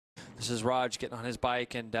This is Raj getting on his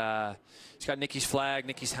bike, and he's got Nicky's flag,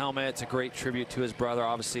 Nicky's helmet. It's a great tribute to his brother.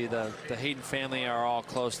 Obviously, the Hayden family are all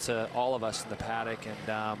close to all of us in the paddock,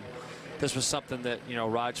 and this was something that, you know,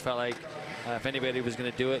 Raj felt like if anybody was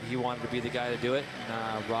going to do it, he wanted to be the guy to do it.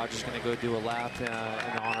 And Raj is going to go do a lap in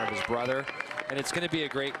honor of his brother. And it's going to be a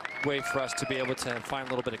great way for us to be able to find a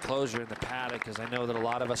little bit of closure in the paddock, because I know that a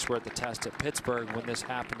lot of us were at the test at Pittsburgh when this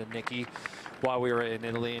happened to Nicky while we were in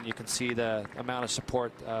Italy, and you can see the amount of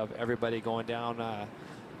support of everybody going down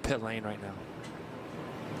pit lane right now.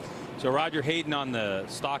 So Roger Hayden on the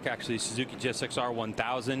stock, actually, Suzuki GSX-R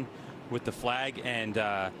 1000 with the flag, and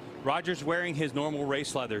Roger's wearing his normal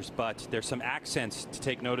race leathers, but there's some accents to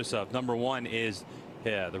take notice of. Number one is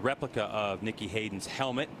the replica of Nicky Hayden's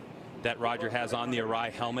helmet that Roger has on the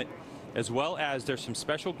Arai helmet, as well as there's some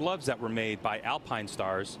special gloves that were made by Alpine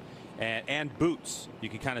Stars, and boots. You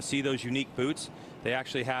can kind of see those unique boots. They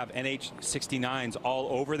actually have NH69s all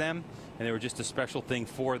over them, and they were just a special thing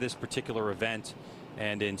for this particular event.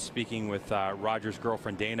 And in speaking with Roger's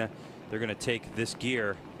girlfriend Dana, they're going to take this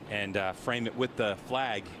gear and frame it with the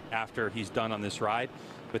flag after he's done on this ride.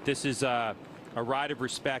 But this is a ride of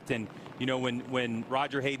respect, and you know, when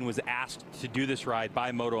Roger Hayden was asked to do this ride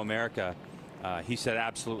by MotoAmerica, he said,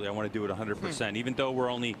 absolutely, I want to do it 100%. Even though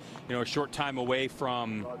we're only, you know, a short time away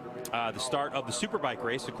from the start of the Superbike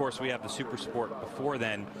race. Of course, we have the Super Sport before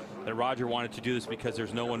then. That Roger wanted to do this because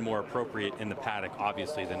there's no one more appropriate in the paddock,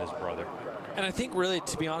 obviously, than his brother. And I think, really,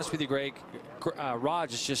 to be honest with you, Greg,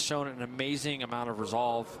 Raj has just shown an amazing amount of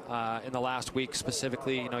resolve in the last week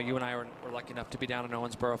specifically. You know, you and I were lucky enough to be down in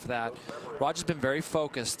Owensboro for that. Raj has been very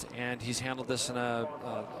focused, and he's handled this in a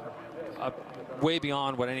way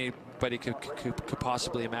beyond what anybody could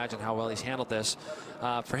possibly imagine how well he's handled this.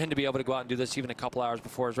 For him to be able to go out and do this even a couple hours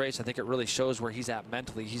before his race, I think it really shows where he's at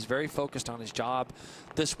mentally. He's very focused on his job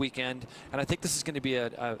this weekend, and I think this is going to be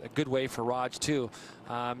a good way for Raj too,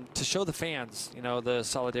 to show the fans, you know, the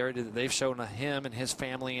solidarity that they've shown to him and his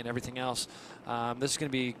family and everything else. This is going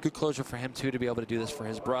to be good closure for him too, to be able to do this for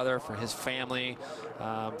his brother, for his family,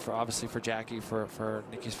 for obviously for Jackie, for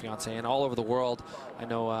Nicky's fiance, and all over the world. I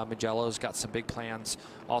know Magello's got some big plans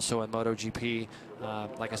also in MotoGP.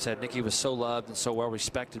 Like I said, Nicky was so loved and so well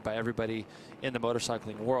respected by everybody in the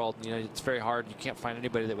motorcycling world. You know, it's very hard. You can't find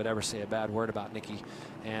anybody that would ever say a bad word about Nicky.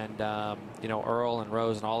 And you know, Earl and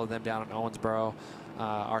Rose and all of them down in Owensboro,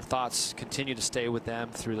 our thoughts continue to stay with them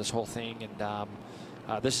through this whole thing.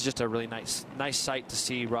 And this is just a really nice sight to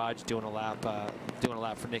see Raj doing a lap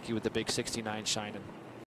for Nicky with the big 69 shining.